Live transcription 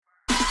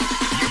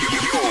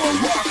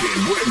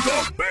Rockin' with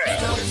the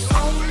best.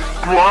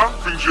 Gloire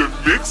brings you a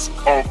mix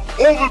of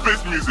all the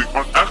best music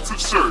on Active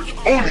Surge,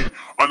 only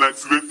on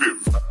Active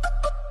FM.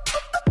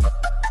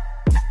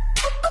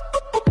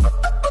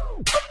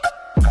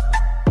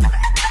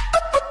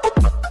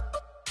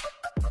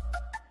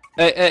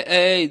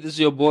 Hey, this is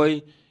your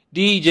boy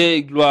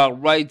DJ Gloire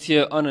right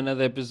here on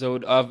another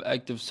episode of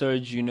Active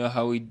Surge. You know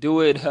how we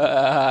do it.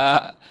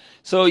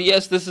 So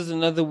yes, this is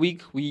another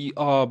week. We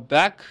are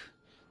back.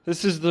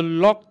 This is the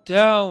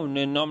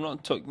lockdown, and I'm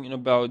not talking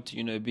about,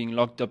 being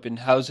locked up in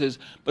houses,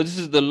 but this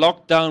is the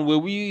lockdown where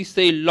we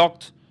stay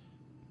locked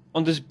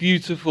on this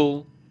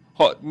beautiful,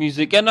 hot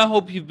music. And I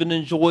hope you've been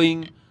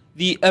enjoying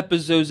the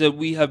episodes that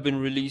we have been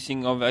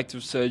releasing of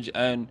Active Surge.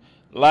 And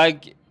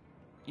like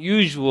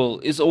usual,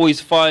 it's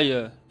always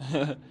fire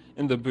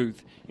in the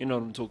booth. You know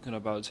what I'm talking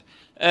about.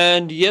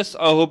 And yes,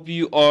 I hope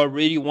you are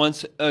ready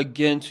once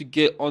again to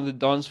get on the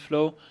dance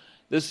floor.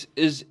 This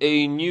is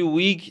a new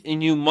week, a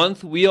new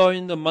month. We are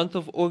in the month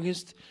of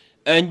August.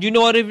 And you know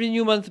what every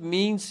new month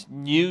means?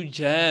 New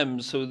jam.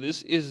 So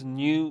this is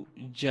New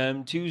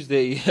Jam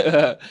Tuesday.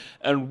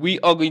 And we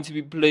are going to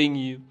be playing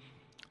you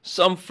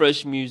some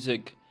fresh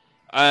music.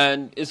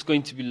 And it's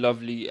going to be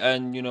lovely.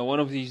 And, one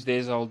of these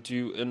days I'll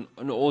do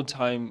an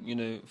all-time,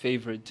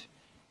 favorite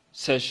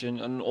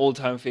session, an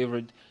all-time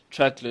favorite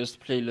track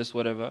list, playlist,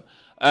 whatever.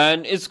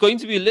 And it's going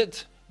to be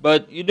lit.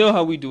 But you know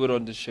how we do it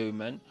on the show,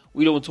 man.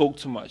 We don't talk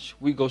too much.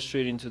 We go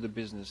straight into the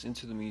business,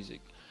 into the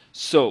music.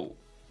 So,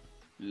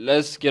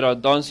 let's get our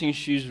dancing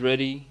shoes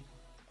ready.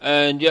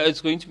 And yeah, it's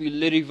going to be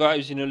Litty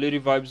Vibes, Litty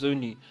Vibes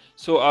only.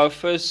 So our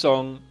first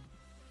song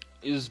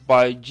is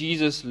by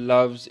Jesus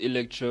Loves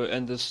Electro,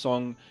 and the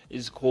song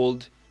is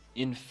called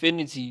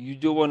Infinity. You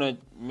do want to,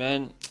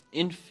 man,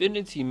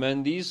 Infinity,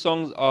 man. These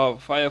songs are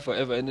fire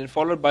forever. And then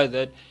followed by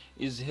that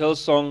is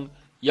Hillsong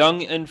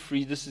Young and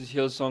Free. This is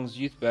Hillsong's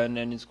youth band,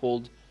 and it's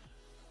called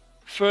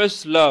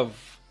First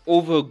Love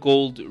Over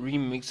Gold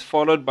remix.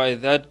 Followed by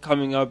that,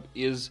 coming up,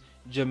 is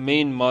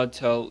Jermaine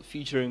Martel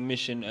featuring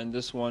Mission, and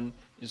this one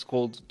is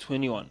called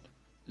 21.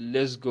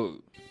 Let's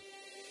go.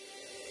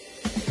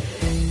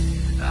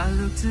 I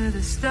look to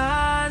the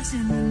stars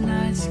in the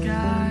night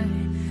sky,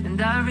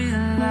 and I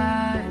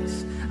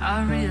realize,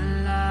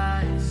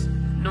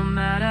 no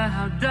matter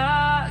how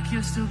dark,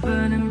 you're still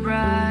burning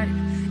bright.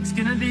 It's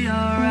gonna be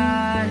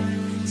alright,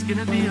 it's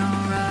gonna be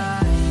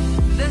alright.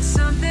 There's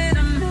something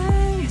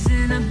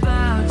amazing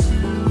about you.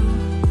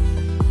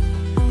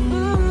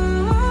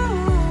 Ooh,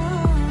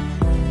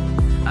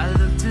 I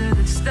look to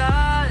the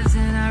stars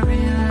and I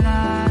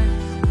realize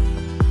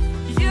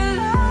your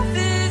love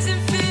is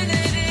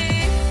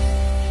infinity.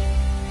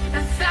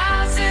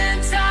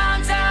 1,000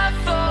 times I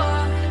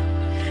fall,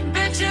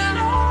 but you'll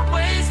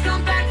always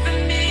come back for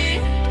me.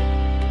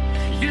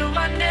 You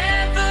are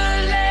never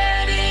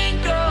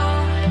letting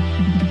go,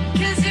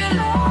 'cause your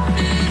love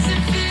is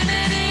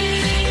infinity.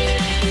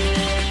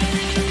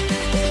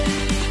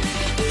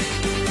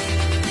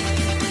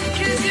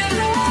 'Cause your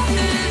love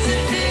is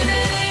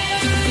infinity.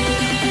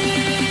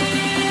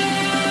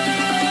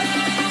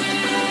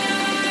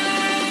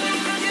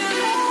 Your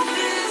love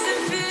is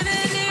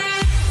infinity.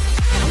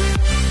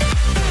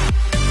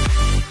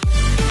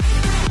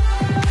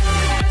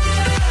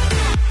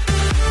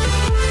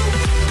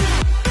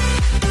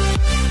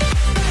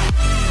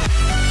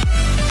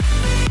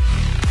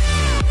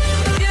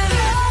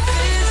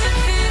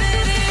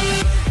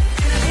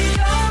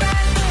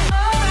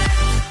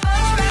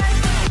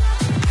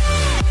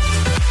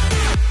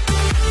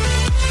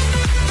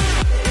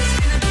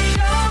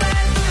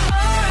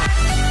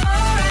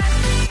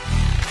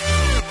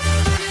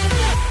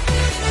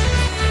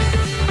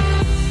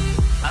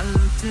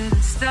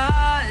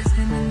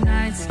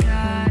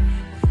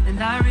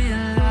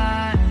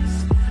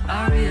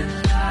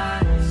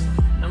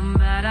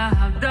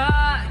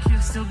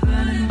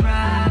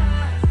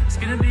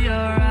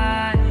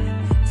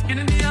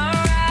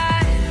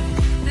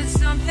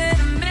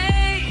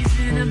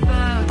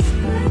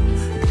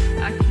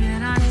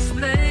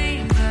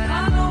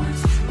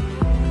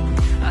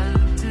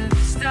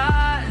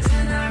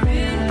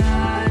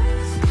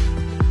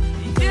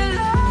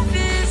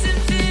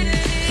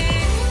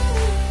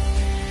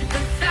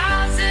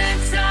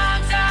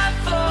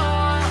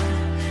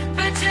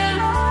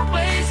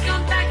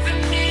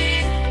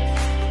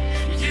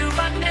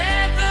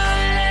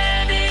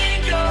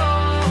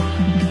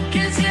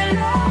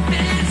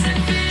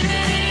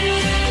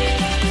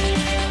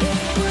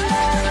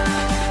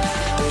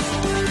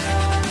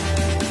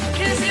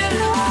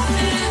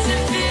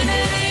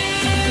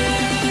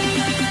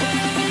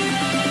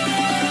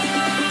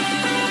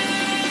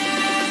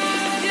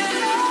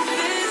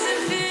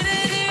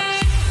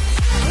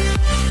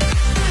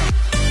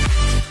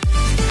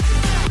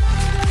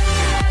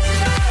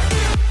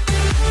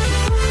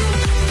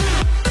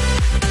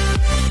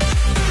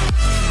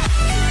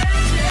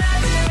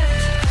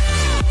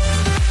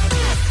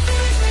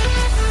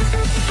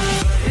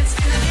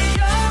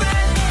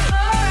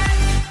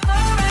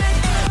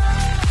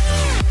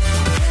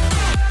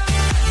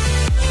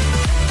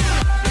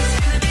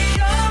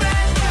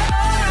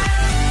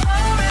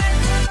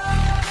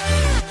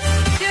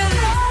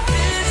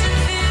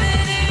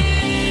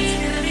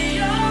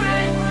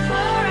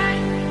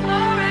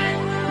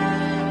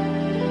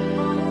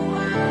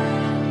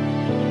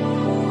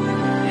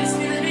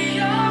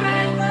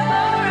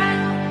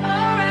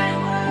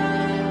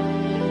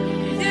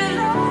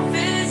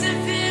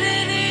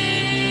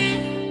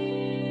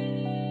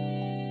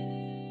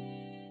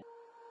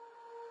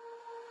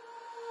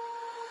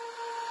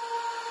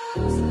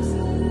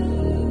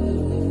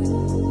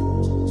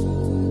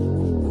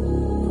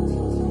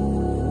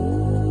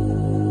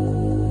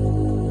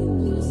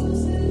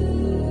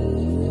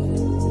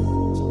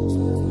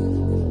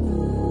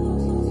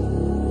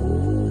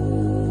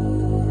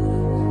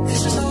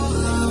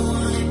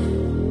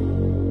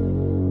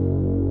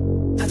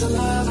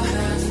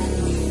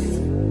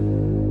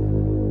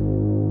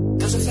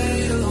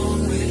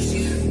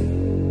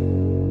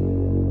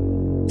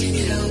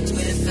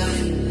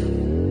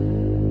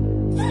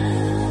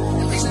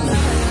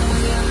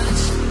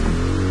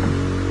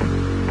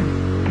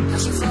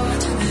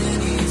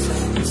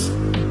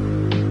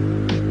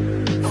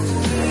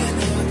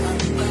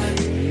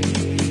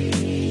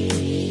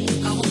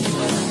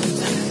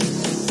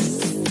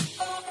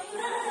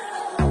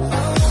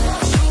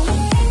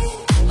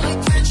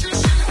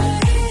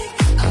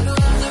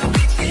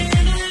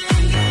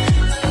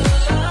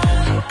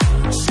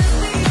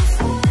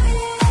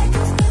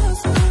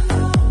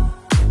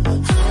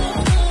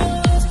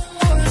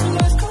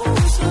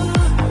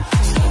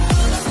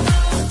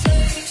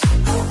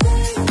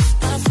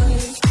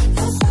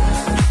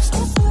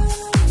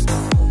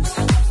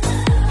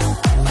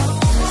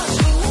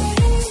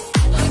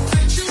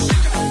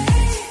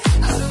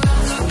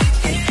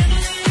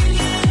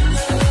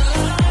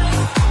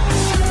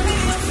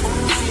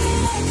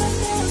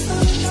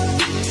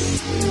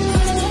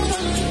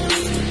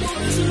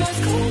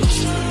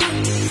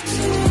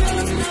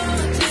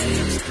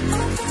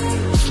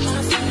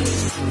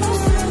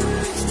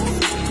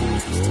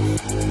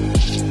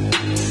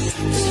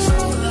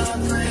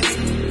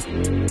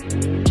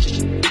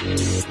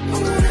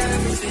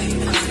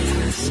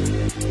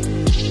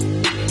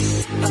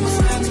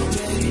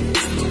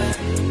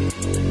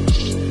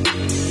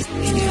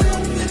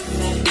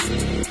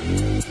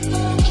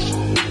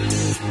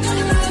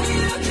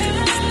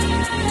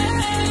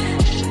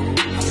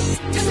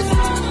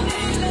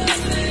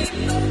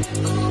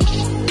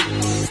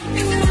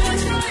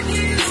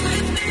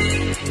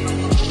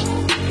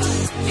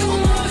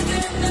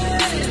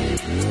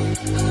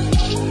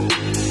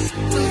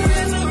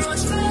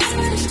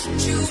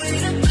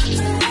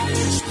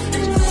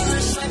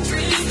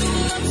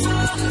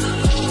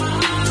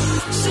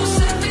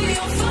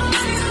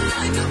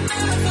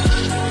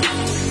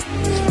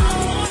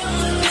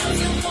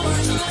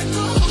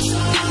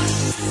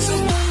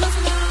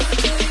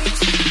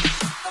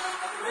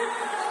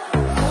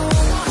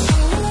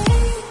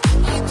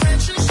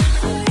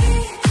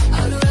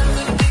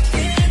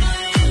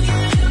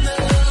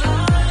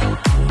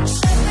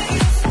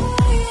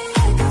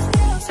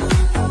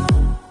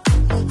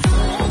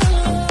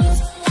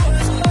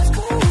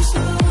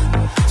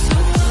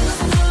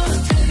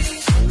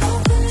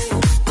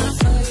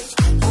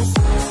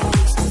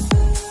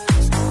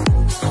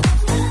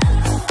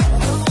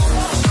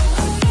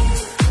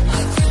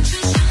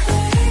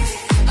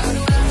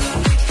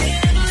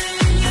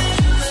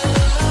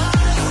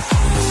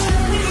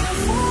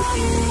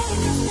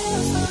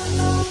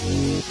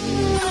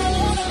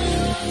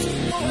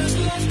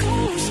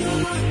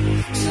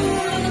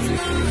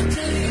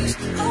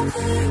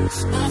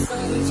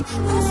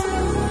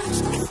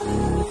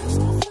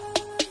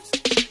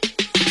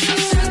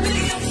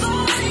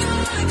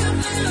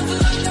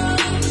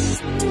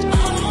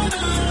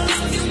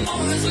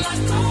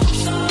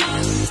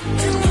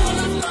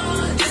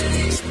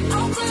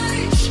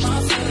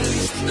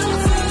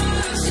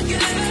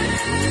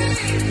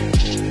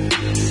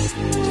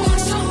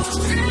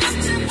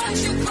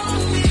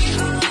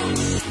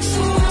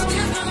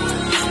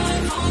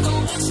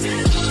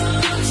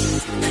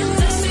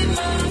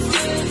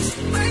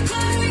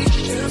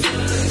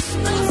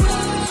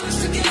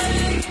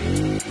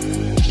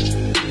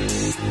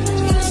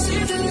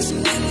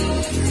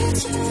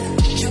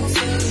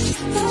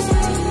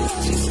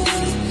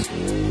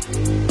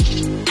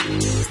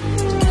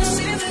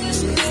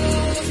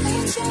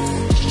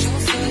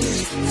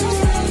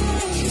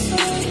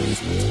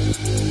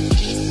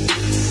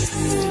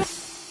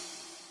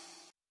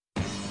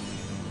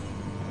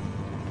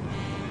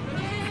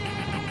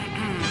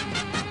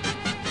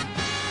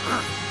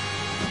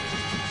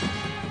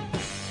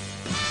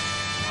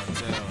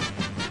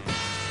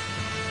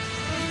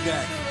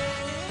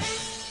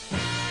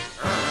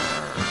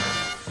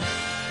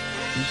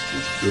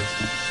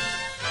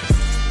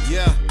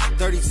 Yeah,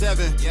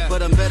 37,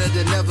 but I'm better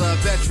than ever, a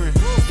veteran.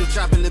 Still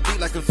chopping the beat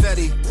like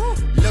confetti,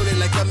 loaded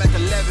like I'm Mac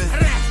 11.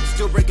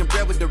 Still breaking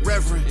bread with the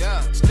reverend,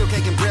 still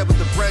caking bread with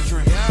the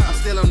brethren. I'm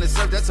still on this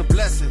earth, that's a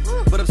blessing,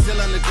 but I'm still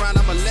on the grind,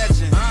 I'm a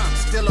legend.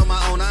 Still on my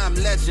own, I'm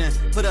legend.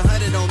 Put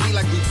 100 on me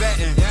like we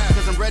betting,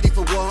 cause I'm ready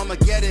for war, I'ma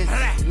get it.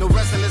 No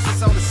rest unless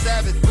it's on the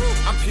Sabbath.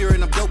 I'm pure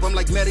and I'm dope, I'm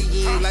like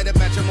Medellin. Light a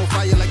match, I'm on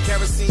fire like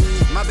kerosene.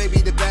 My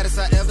baby the baddest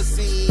I ever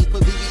seen.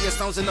 Put VVS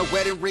stones in the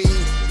wedding ring.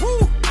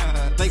 Woo!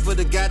 Thankful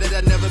to God that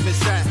I never been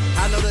shot.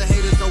 I know the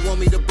haters don't want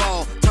me to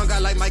ball. Tongue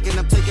out like Mike and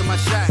I'm taking my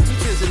shot. 2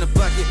 tears in the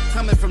bucket,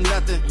 coming from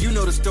nothing. You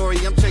know the story,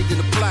 I'm changing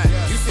the plot.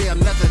 You say I'm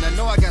nothing, I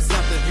know I got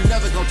something. You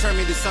never gonna turn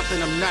me to something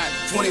I'm not.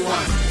 21.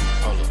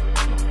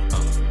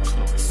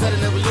 Said I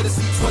never lit to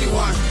see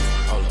 21.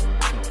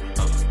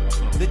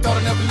 They thought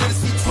I never lit to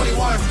see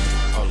 21.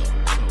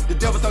 The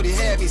devil thought he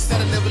had me.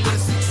 Said I never lit to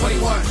see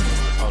 21.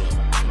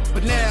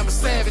 But now I'm a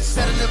savage.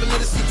 Said I never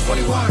lit to see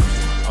 21.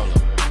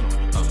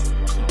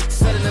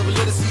 Said I never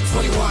lit to see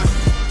 21.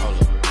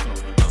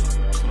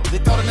 They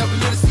thought I never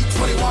lit to see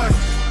 21.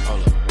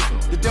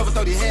 The devil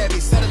thought he had me.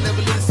 Said I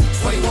never lit to see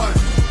 21.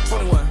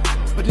 21.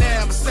 But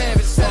now I'm a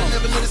savage. Said I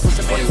never lit to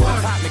see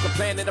 21. Make a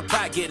plan in the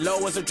pot, get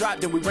low as a drop,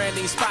 then we ran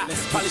these spots.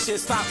 Probably should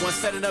stop once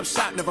setting up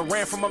shop. Never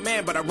ran from a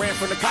man, but I ran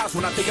from the cops.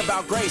 When I think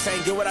about grace, I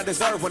ain't get what I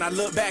deserve. When I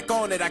look back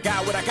on it, I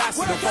got what I got.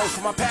 See the post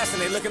from my past,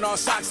 and they looking all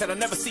shocked. Said I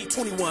never see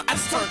 21. I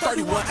just turned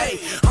 31. Hey,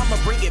 I'ma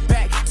bring it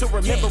back to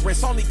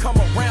remembrance. Only come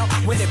around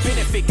when it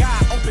benefit.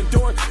 God open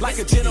doors like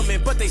a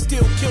gentleman, but they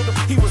still killed him.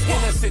 He was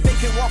innocent. They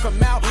can walk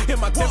him out in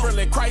my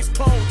Timberland. Christ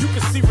clone, you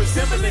can see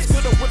resemblance.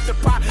 Could've whipped the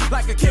pot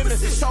like a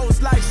chemist. It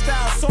shows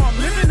lifestyle, so I'm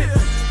living it.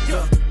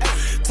 Yeah.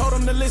 Told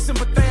them to listen,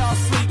 but they all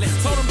sleep.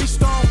 Told them be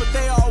strong, but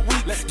they all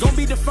weak. Gonna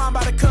be defined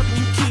by the covenant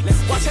you keep.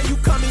 Watch how you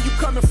coming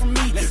from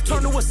me.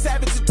 Turn to a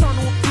savage and turn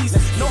to a beast.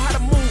 Know how to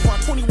move on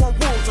 21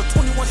 wolves or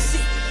 21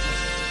 sheep.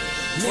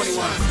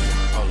 21.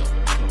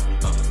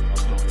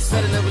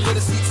 Said I never lit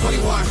to see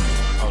 21.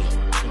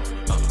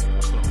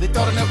 They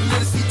thought I never lit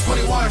to see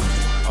 21.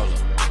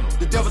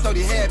 The devil thought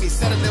he had me.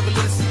 Said I never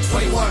lit to see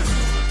 21.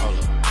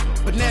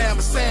 But now I'm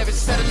a savage.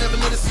 Said I never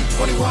lit to see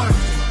 21.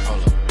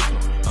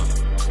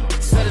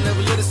 Said I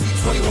never lit to see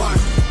 21.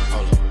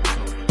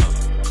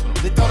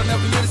 They thought I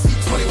never lit to see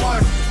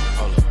 21.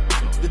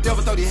 The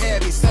devil thought he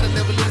had me. Said I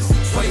never lit to see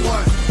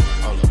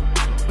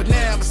 21. But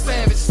now I'm a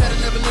savage. Said I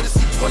never lit to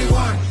see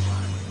 21.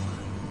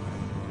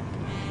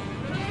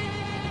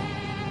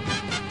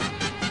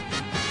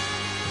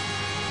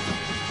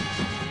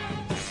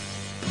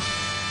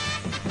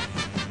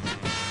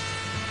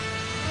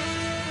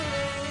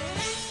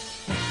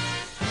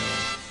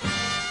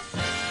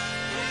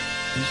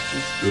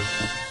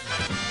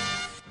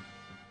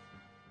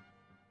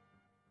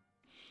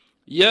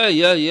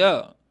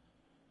 Yeah.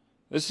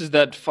 This is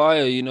that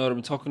fire, you know what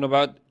I'm talking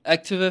about?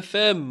 Active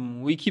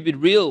FM, we keep it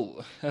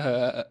real.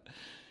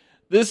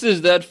 This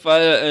is that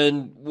fire,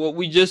 and what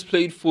we just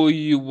played for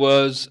you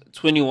was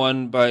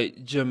 21 by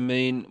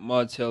Jermaine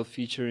Martel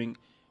featuring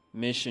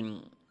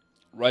Mission.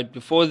 Right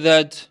before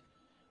that,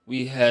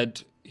 we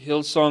had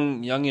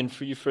Hillsong, Young and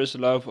Free, First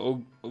Love,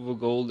 Over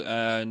Gold,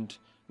 and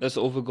that's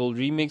the Over Gold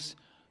remix.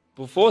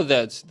 Before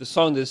that, the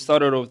song that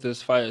started off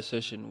this fire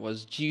session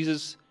was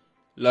Jesus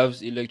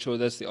Loves Electro.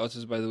 That's the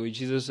artist, by the way.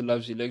 Jesus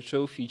Loves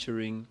Electro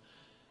featuring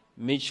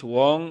Mitch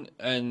Wong,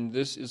 and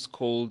this is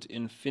called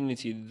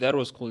Infinity. That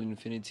was called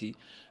Infinity.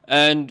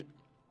 And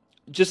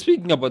just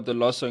speaking about the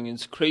last song,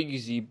 it's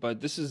crazy, but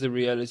this is the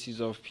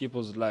realities of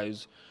people's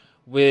lives.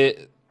 Where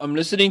I'm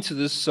listening to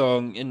this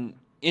song, and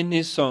in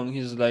his song,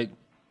 he's like,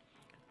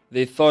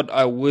 they thought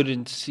I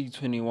wouldn't see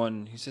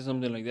 21. He said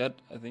something like that,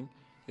 I think.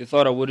 They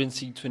thought I wouldn't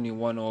see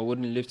 21, or I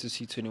wouldn't live to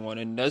see 21.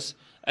 And that's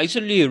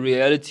actually a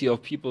reality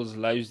of people's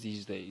lives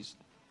these days.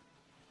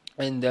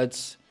 And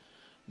that's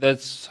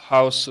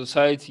how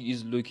society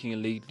is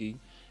looking lately.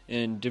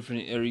 in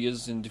different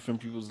areas in different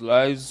people's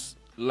lives.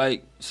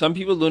 Like some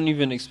people don't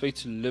even expect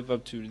to live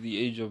up to the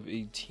age of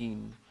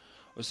 18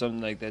 or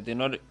something like that. They're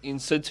not in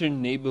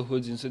certain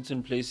neighborhoods, in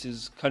certain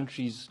places,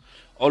 countries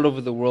all over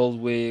the world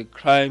where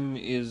crime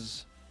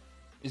is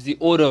the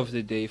order of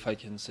the day, if I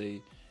can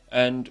say.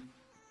 And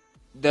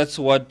that's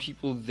what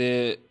people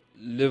there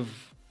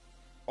live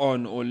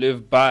on or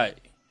live by.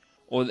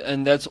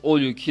 And that's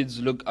all your kids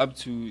look up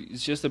to.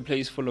 It's just a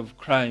place full of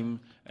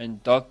crime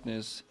and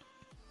darkness.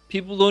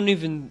 People don't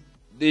even,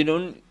 they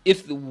don't,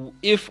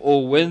 if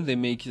or when they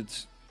make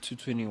it to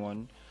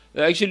 21,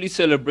 they're actually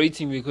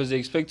celebrating because they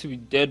expect to be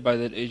dead by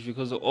that age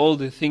because of all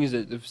the things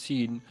that they've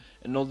seen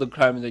and all the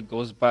crime that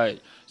goes by.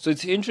 So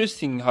it's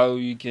interesting how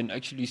you can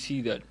actually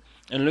see that.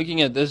 And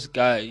looking at this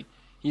guy,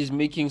 he's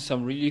making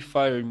some really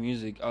fire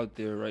music out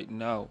there right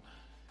now.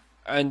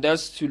 And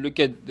that's to look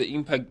at the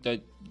impact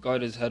that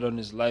God has had on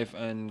his life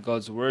and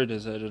God's word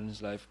has had on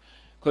his life.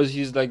 Because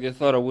he's like, they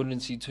thought I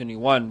wouldn't see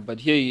 21.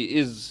 But here he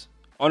is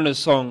on a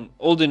song,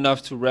 old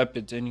enough to rap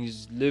it. And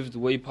he's lived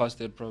way past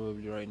that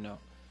probably right now.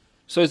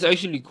 So it's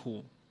actually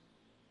cool.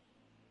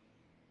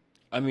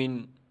 I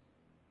mean,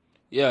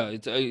 yeah,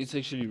 it's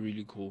actually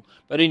really cool.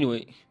 But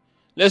anyway,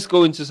 let's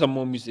go into some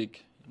more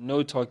music.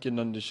 No talking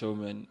on the show,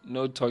 man.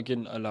 No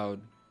talking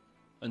allowed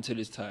until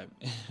it's time.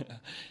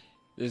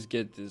 Let's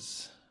get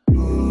this.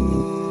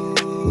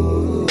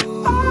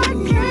 I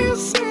can't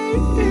see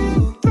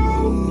it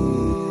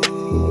through.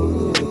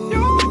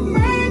 You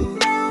make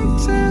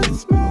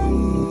mountains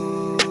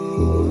move.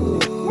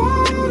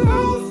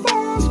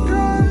 Waterfalls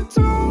cry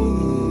too.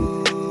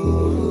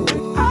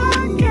 But I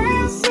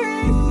can't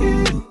see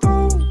it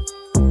through.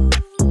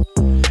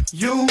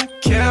 You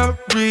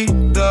carry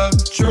the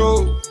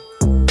truth.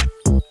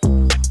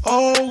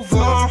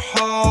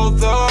 Overhaul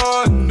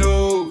the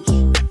news.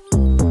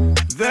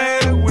 They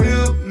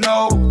will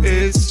know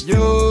it's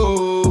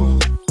you.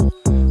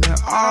 And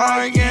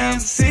I can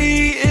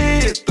see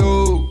it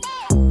through.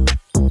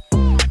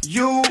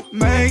 You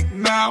make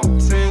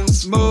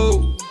mountains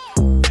move.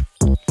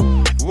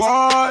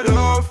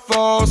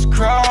 Waterfalls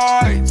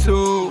cry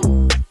too.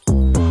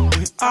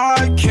 When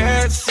I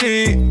can't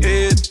see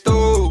it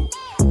through.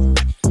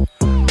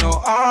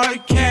 No, I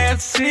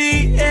can't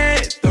see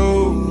it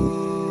through.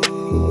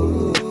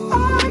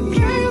 I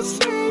can't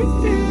see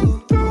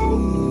it through.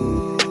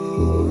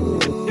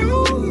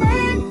 You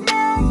make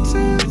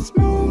mountains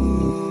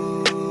move.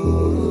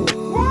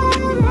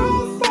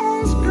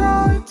 Waterfalls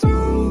cry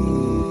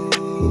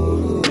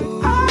too.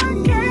 I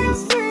can't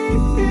see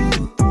it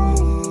through.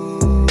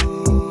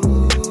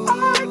 I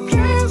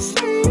can't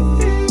see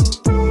it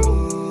through.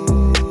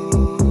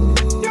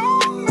 You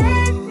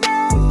make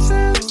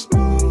mountains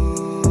move.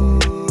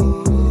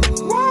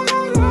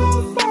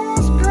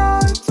 Waterfalls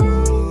cry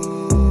too.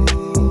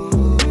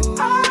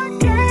 I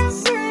can't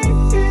see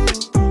it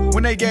through.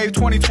 When they gave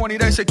 2020,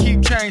 they said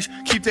keep change,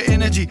 keep the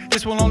energy,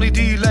 this will only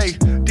delay.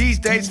 These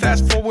days,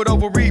 fast forward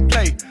over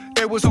replay.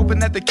 They was hoping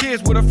that the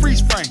kids would have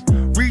freeze frame.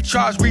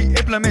 Recharge,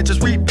 re-implement,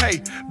 just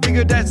repay.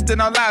 Bigger debts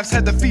than our lives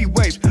had to feed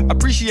waves.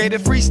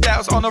 Appreciated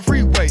freestyles on the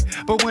freeway.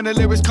 But when the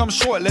lyrics come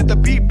short, let the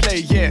beat play,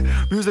 yeah.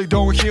 Music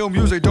don't heal,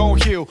 music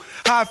don't heal.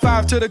 High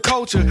five to the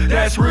culture,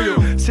 that's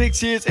real.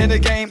 6 years in the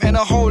game and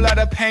a whole lot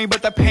of pain.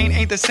 But the pain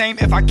ain't the same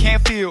if I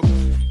can't feel.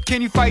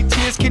 Can you fight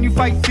tears? Can you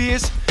fight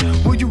fears?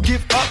 Will you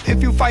give up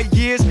if you fight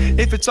years?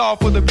 If it's all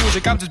for the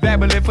music, I'm just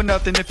babbling for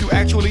nothing. If you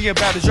actually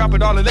about to drop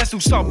it all and let's do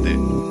something.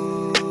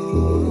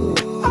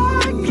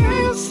 I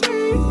can't see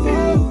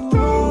it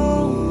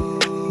through.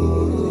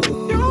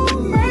 You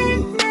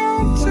make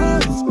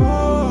mountains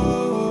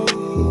move.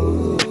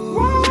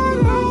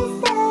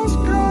 Waterfalls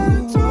cry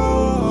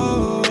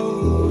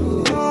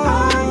too. I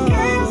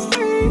can't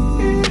see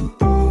it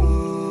through.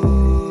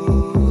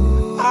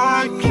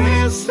 I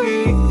can't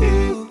see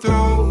it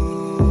through.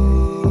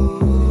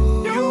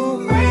 You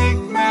make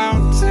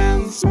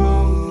mountains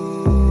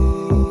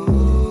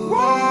move.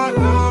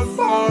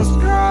 Waterfalls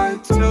cry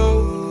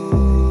too.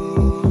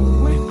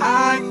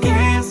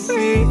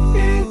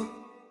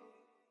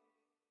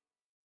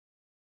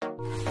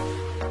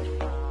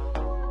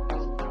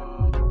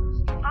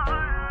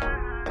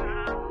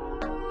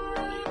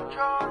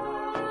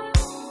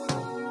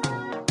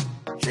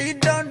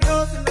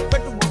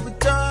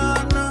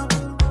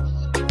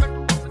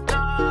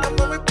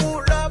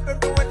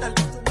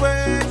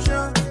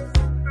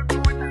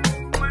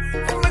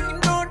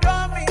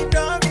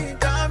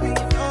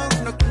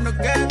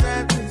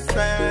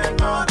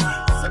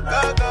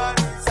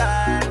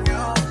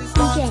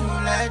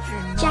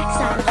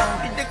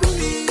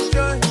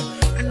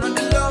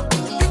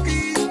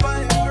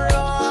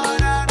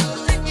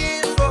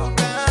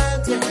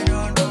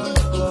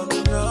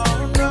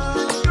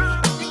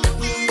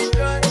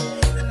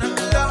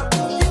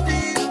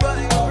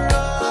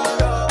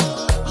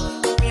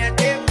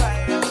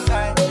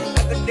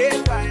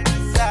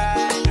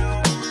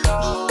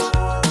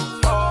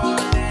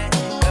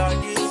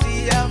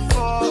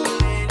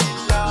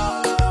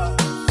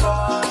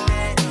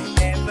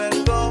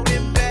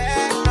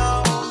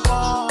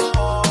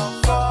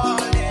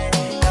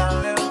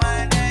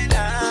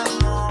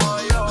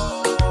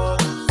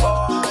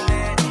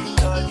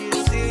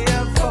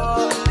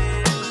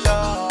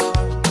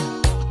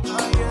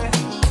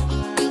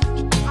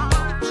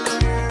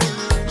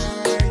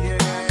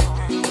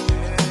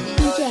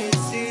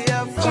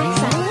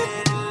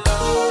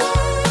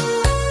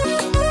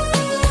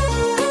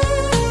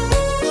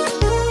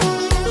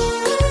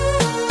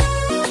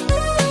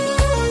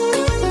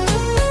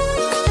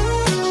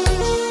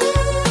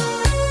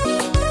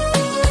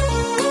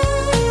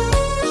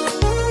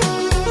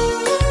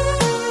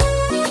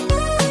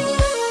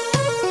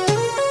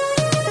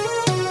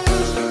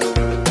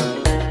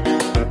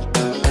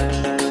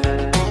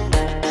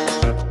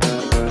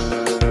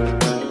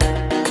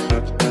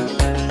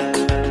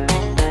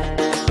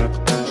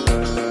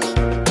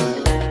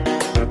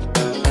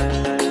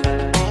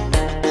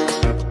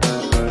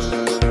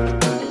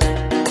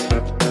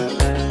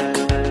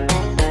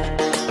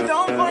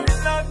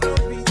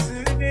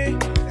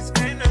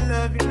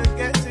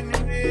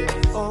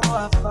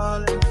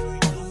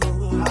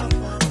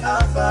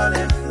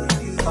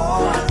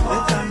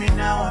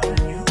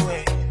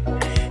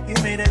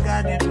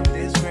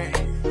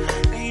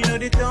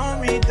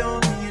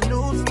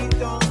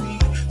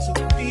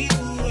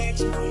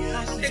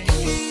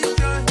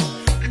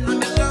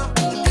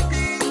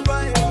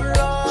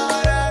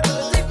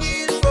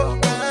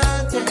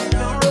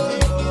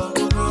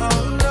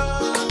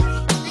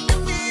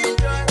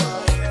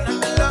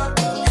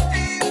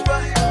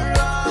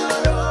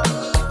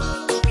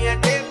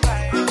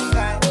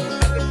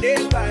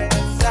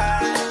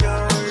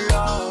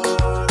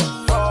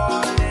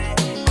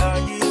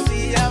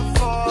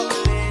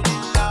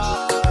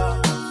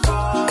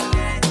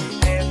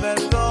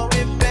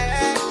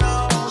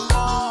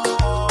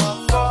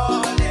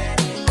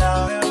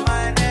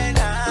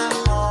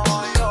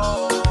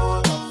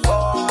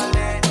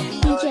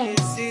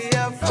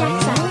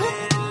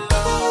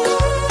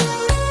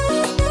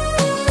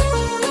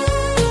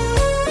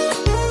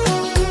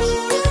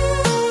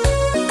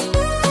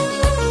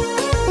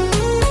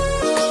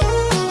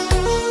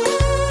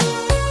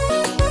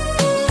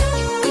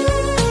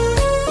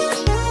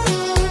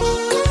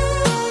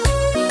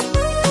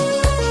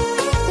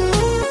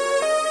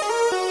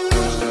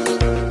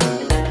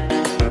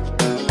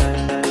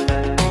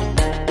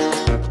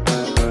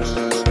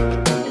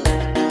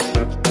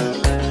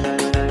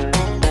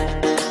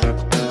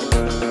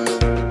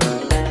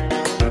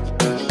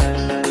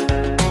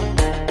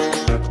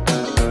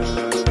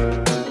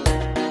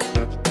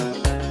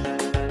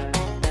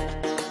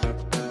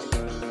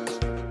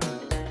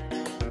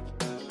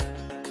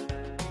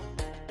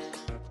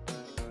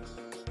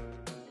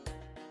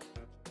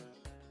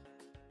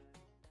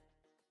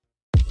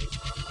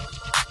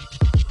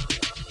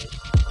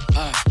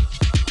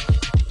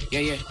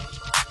 Yeah.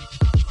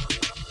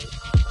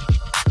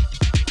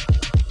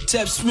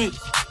 Tab Smith.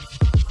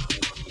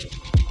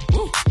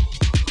 Woo.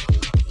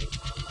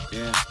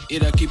 Yeah.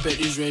 It I keep at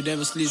Israel,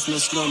 never sleeps, no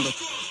slumber.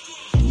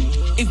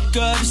 If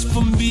God is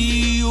for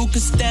me, who can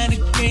stand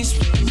against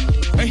me?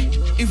 Hey.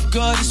 If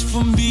God is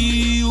for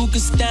me, who can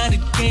stand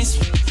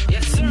against me?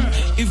 Yes, sir.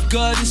 If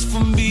God is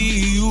for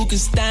me, who can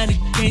stand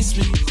against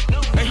me?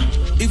 Hey.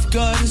 If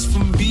God is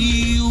for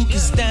me, who can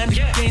stand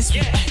against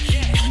me?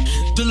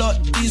 The Lord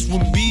is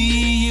with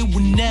me, He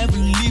will never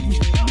leave me.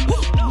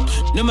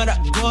 No matter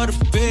what I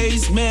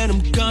face, man,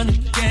 I'm gonna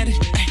get it.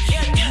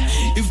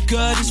 If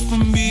God is for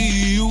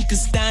me, who can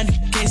stand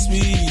against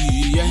me?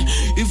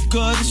 If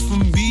God is for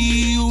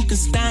me, who can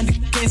stand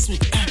against me?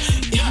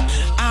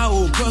 I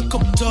will work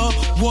up tall,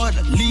 what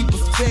a leap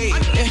of faith.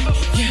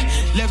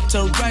 Left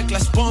and right,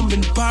 glass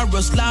bombing,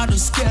 pyros, loud and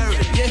scary.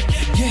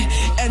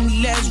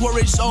 Endless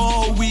worries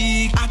all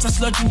week. I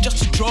just lurking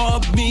just to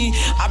drop me.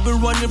 I've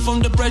been running from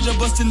the pressure,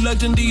 but still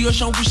locked in the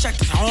ocean. Wish I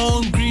was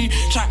hungry.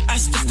 Try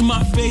access to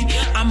my fate.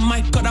 I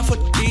might cut out for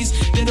days.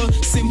 They don't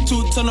seem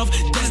to turn off.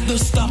 There's no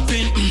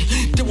stopping.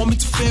 They want me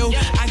to fail.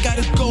 I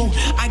gotta go.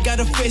 I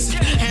gotta face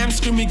it. I'm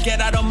screaming,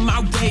 get out of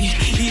my way.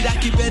 He that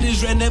keep at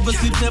Israel, never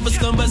sleep, never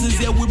slumbers. Is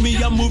here with me.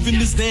 I'm moving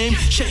His name.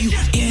 Show you,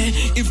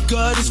 if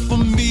God is for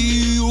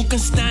me, who can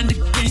stand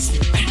against me?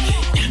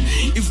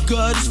 If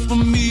God is for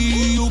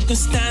me, who can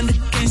stand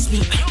against me?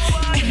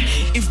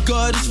 If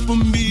God is for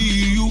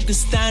me, who can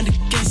stand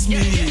against me?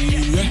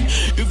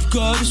 If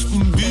God is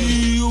for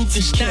me, who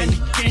can stand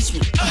against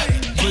me?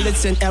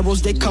 Bullets and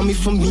arrows, they coming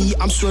for me.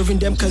 I'm swerving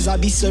them cause I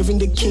be serving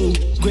the king.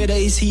 Greater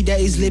is He that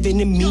is living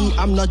in me.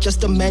 I'm not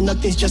just a man,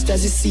 nothing's just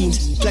as it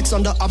seems. Flex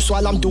on the ups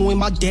while I'm doing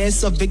my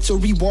dance. A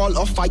victory wall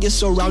of fire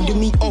surrounding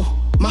me. Oh,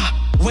 my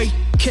way.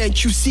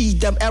 Can't you see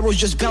them arrows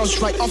just bounce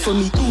right off of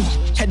me?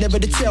 Had never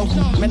to tell.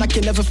 Man, I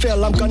can never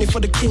fail. I'm gunning for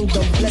the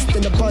kingdom. Blessed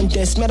in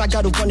abundance. Man, I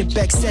gotta run it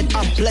back. Said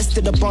I'm blessed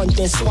in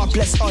abundance, so I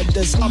bless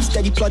others. I'm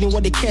steady plotting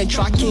what they can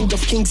try. King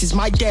of kings is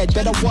my dad.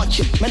 Better watch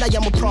it. Man, I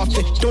am a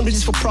prophet. Don't do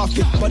this for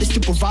profit, but it's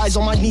to provide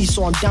on my knees.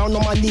 So I'm down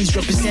on my knees.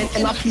 Represent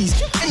and I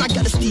please. And I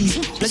gotta sneeze.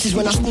 Blessings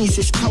when I sneeze.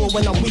 It's power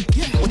when I'm weak.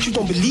 What you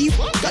don't believe?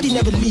 God, He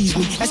never leaves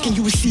me. Asking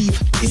you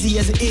receive. Easy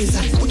as it is.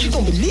 What you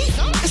don't believe?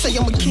 Yes, I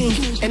am a king.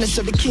 And I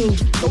serve the king.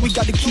 Know we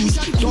got the keys.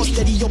 Don't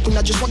steady open,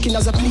 I just walking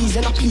as I please.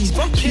 And I please,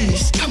 bro,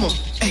 please. Come on,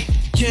 hey.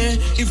 Yeah,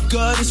 if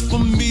God is for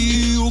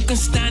me, who can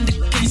stand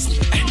against me?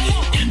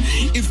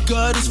 If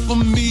God is for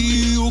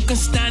me, who can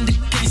stand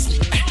against me?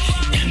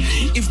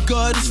 If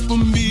God is for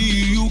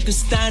me, who can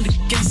stand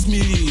against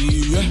me?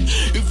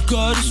 If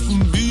God is for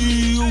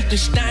me, who can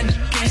stand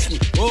against me?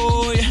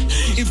 Oh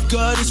yeah, if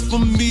God is for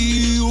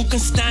me, who can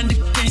stand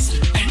against me?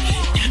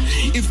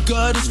 If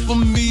God is for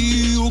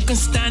me, who can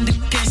stand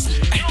against me?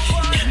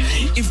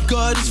 If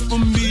God is for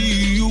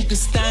me, who can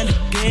stand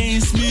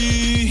against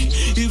me?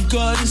 If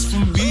God is for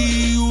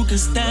me, who can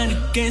stand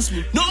against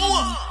me? No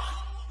one!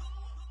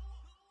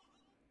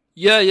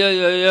 Yeah.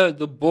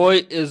 The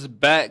boy is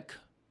back.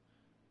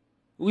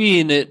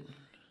 We in it.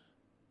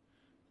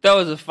 That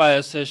was a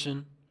fire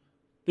session.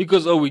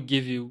 Because all we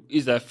give you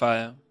is that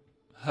fire.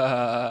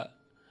 I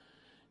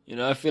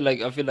feel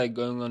like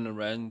going on a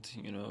rant,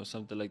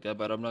 something like that,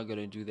 but I'm not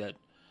gonna do that.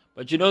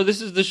 But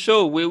this is the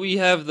show where we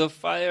have the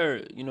fire,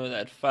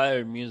 that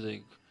fire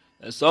music.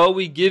 That's all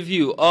we give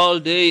you all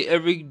day,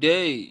 every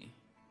day.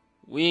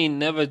 We ain't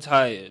never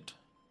tired.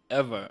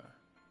 Ever.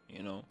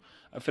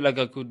 I feel like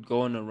I could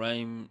go on a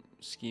rhyme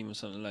scheme or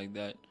something like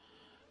that.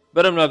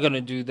 But I'm not going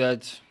to do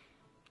that.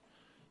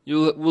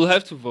 We'll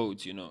have to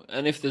vote,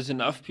 And if there's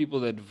enough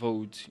people that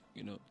vote,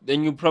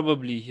 then you'll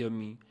probably hear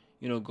me,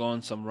 go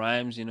on some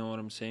rhymes, you know what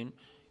I'm saying?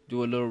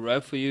 Do a little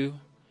rap for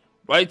you.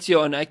 Right here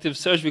on Active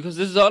Search, because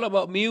this is all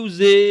about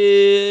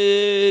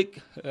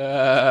music.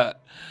 Yeah,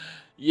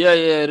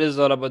 it is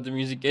all about the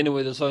music.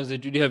 Anyway, the songs that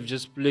Judy have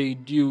just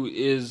played you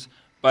is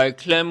by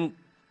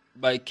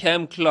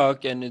Cam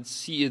Clark, and it's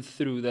See It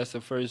Through. That's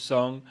the first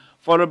song.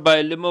 Followed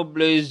by Limo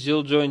Blaze,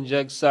 Jill Joe, and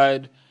Jack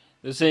Side.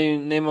 The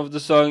same name of the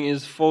song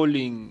is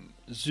Falling,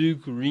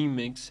 Zook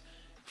Remix.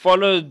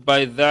 Followed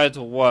by that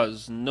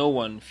was No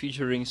One,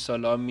 featuring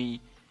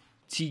Salami,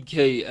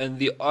 TK, and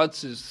the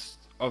artist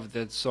of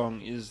that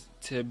song is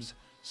Tibbs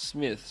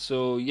Smith.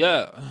 So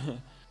yeah.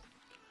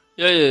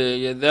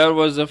 That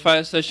was a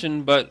fire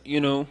session, but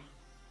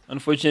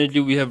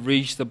unfortunately we have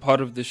reached the part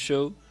of the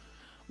show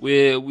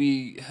where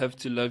we have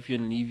to love you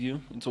and leave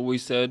you. It's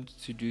always sad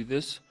to do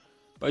this,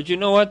 but you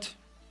know what?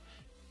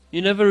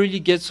 You never really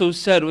get so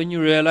sad when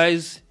you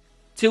realize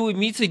till we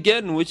meet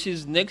again, which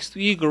is next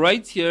week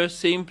right here,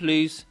 same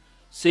place,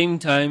 same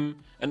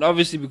time. And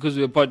obviously because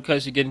we're a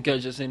podcast, you can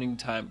catch us any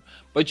time.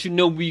 But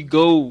we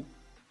go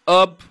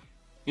up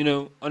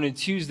on a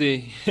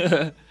Tuesday.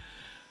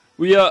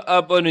 We are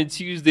up on a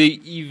Tuesday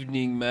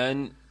evening,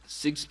 man.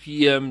 6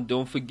 p.m.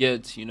 Don't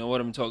forget, you know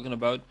what I'm talking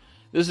about.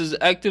 This is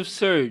Active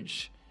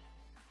Surge.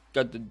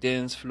 Got the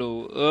dance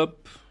floor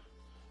up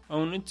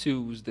on a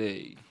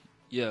Tuesday.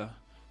 Yeah.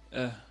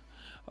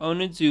 On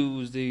a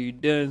Tuesday,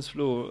 dance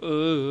floor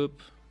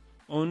up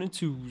on a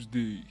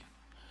Tuesday.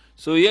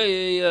 So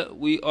yeah,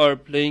 we are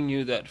playing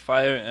you that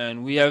fire,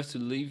 and we have to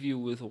leave you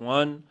with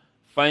one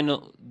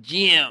final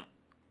jam.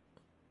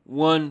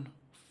 One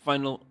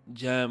final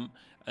jam,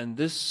 and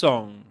this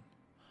song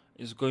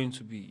is going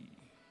to be...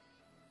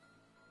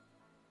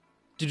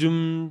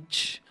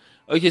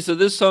 Okay, so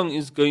this song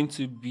is going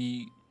to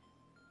be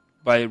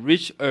by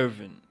Rich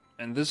Irvin,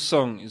 and this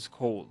song is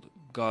called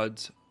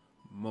God's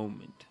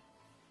Moment.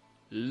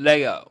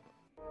 Lego.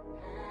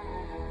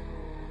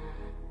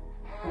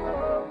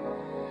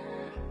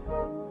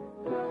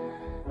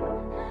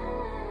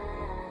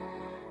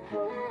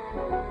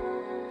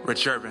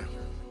 Rich Irvin.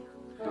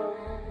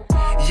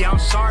 Yeah, I'm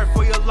sorry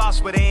for your loss,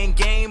 but it ain't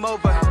game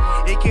over.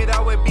 It could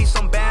always be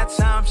some bad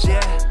times,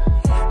 yeah.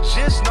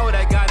 Just know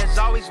that God is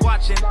always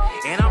watching,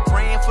 and I'm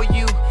praying for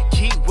you.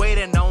 Keep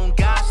waiting on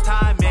God's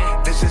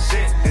timing. This is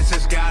it, this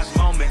is God's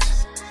moment.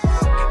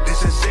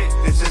 This is it,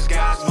 this is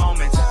God's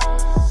moment.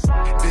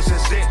 This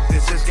is it,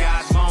 this is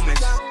God's moment.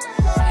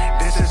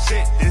 This is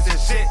it, this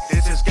is it,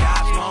 this is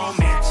God's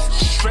moment.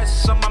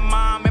 Stress on my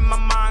mind and my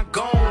mind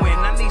going.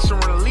 I need some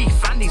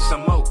relief, I need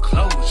some more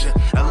closure.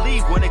 I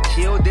leave when it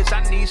killed this,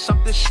 I need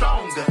something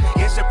stronger.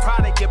 Yes, it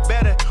probably get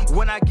better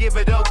when I give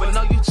it over.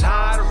 No, you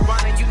tired of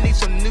running, you need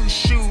some new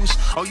shoes.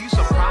 Oh, you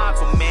so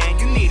prideful, man,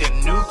 you need a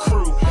new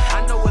crew.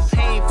 I know it's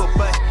painful,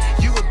 but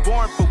you was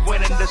born for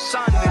winning. The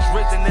sun is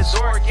risen, it's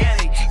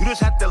organic. You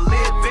just have to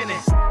live in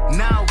it.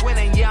 Now I'm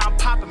winning, yeah, I'm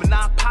popping, but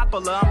not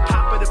popular. I'm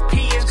top of the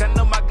PS. I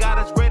know my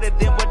God is greater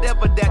than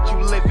whatever that you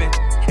live in.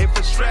 If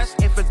it's stress,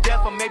 if it's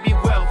death, or maybe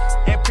wealth,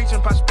 and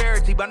preaching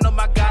prosperity, but I know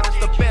my God is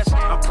the best.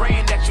 I'm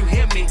praying that you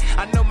hear me.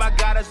 I know my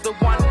God is the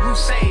one who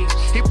saves.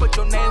 He put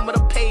your name on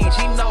a page,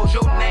 he knows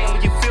your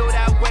name. You feel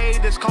that way,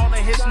 that's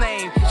calling his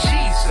name.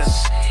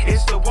 Jesus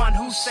is the one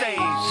who saves.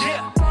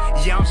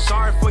 Yeah, I'm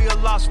sorry for your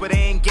loss, but it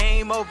ain't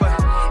game over.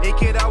 It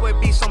could always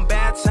be some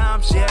bad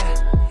times, yeah.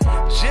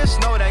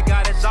 Just know that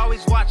God is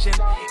always watching,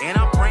 and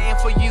I'm praying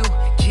for you.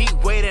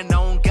 Keep waiting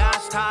on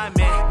God's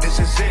timing. This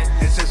is it,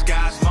 this is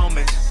God's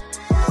moment.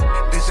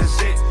 This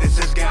is it, this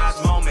is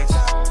God's moment.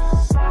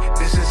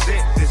 This is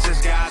it, this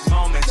is God's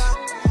moment.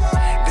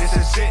 This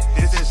is it,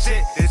 this is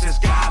it, this is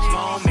God's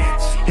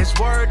moment. His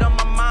word on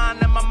my mind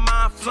and my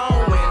mind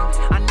flowing.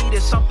 I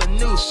needed something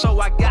new, so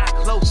I got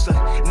closer.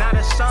 Now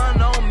the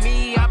sun on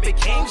me, I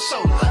became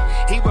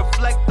solar. He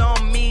reflect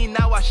on me,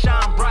 now I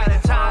shine brighter.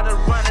 Tired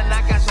of running,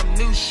 I got some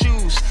new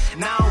shoes.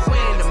 Now I'm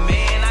winning,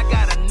 man, I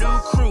got a new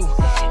crew.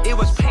 It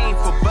was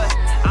painful, but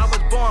I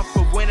was born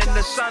for winning.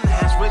 The sun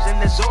has risen,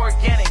 it's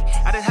organic.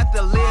 I didn't have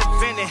to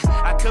live in it.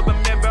 I could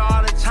remember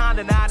all the time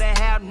that I didn't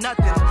have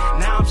nothing.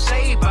 Now I'm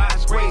saved by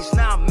His grace,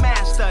 now I'm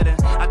mastered.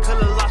 I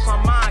could have lost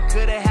my mind,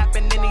 could have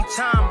happened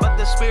anytime, but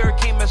the Spirit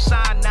came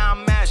inside, now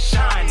I'm mad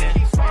shining.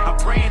 I'm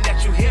praying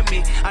that you hear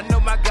me. I know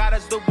my God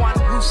is the one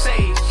who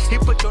saves. He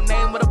put your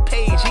name on a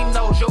page, He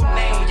knows your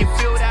name. You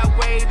feel that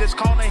way, that's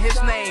calling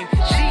His name.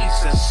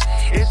 Jesus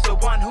is the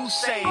one who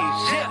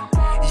saves.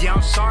 Yeah,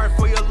 I'm sorry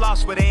for your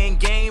loss, but it ain't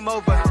game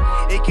over.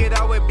 It could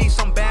always be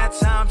some bad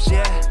times,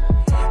 yeah.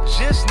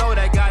 Just know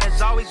that God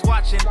is always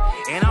watching,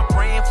 and I'm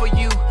praying for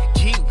you.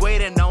 Keep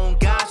waiting on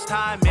God's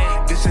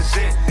timing. This is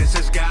it, this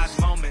is God's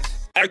moment.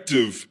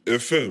 Active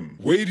FM.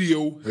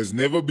 Radio has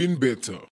never been better.